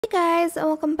Hey guys, and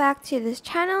welcome back to this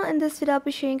channel. In this video I'll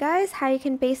be showing you guys how you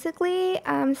can basically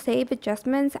save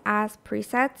adjustments as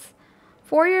presets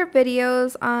for your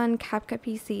videos on CapCut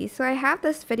PC. So I have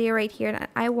this video right here and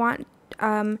I want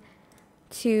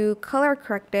to color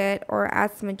correct it or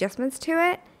add some adjustments to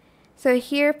it. So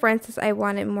here, for instance, I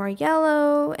want it more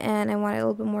yellow and I want it a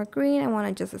little bit more green. I want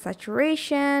to adjust the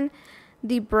saturation,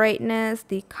 the brightness,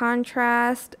 the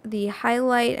contrast, the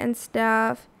highlight and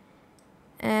stuff.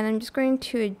 And I'm just going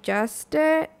to adjust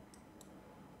it,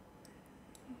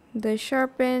 the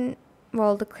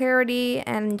clarity,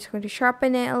 and I'm just going to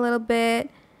sharpen it a little bit.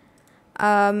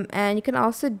 And you can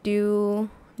also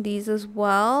do these as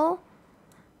well,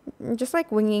 just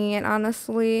like winging it,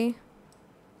 honestly.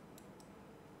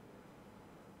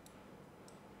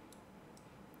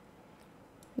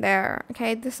 There.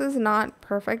 Okay, this is not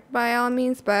perfect by all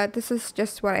means, but this is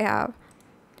just what I have.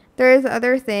 There's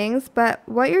other things, but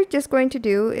what you're just going to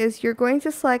do is you're going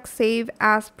to select save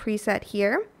as preset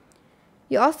here.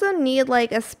 You also need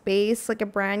like a space, like a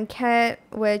brand kit,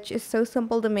 which is so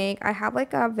simple to make. I have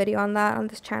like a video on that on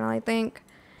this channel, I think.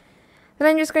 Then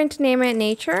I'm just going to name it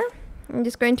nature. I'm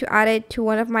just going to add it to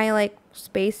one of my like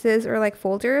spaces or like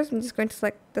folders. I'm just going to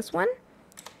select this one.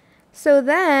 So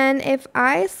then if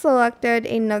I selected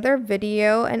another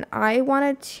video and I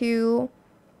wanted to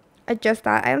adjust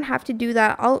that, I don't have to do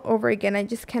that all over again. I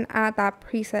just can add that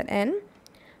preset in,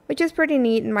 which is pretty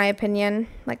neat in my opinion.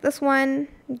 Like this one,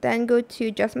 then go to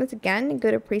adjustments again and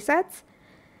go to presets.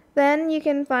 Then you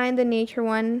can find the nature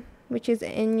one, which is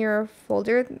in your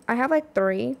folder. I have like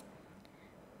 3.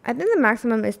 I think the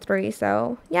maximum is 3.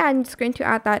 So yeah, I'm just going to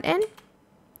add that in.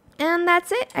 And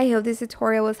that's it. I hope this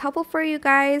tutorial was helpful for you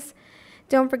guys.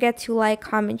 Don't forget to like,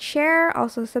 comment, share.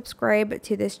 Also subscribe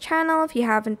to this channel if you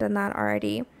haven't done that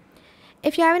already.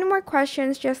 If you have any more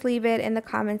questions, just leave it in the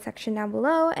comment section down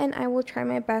below and I will try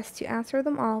my best to answer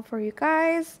them all for you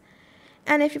guys.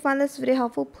 And if you found this video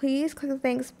helpful, please click the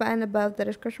thanks button above the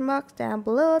description box down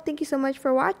below. Thank you so much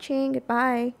for watching.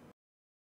 Goodbye.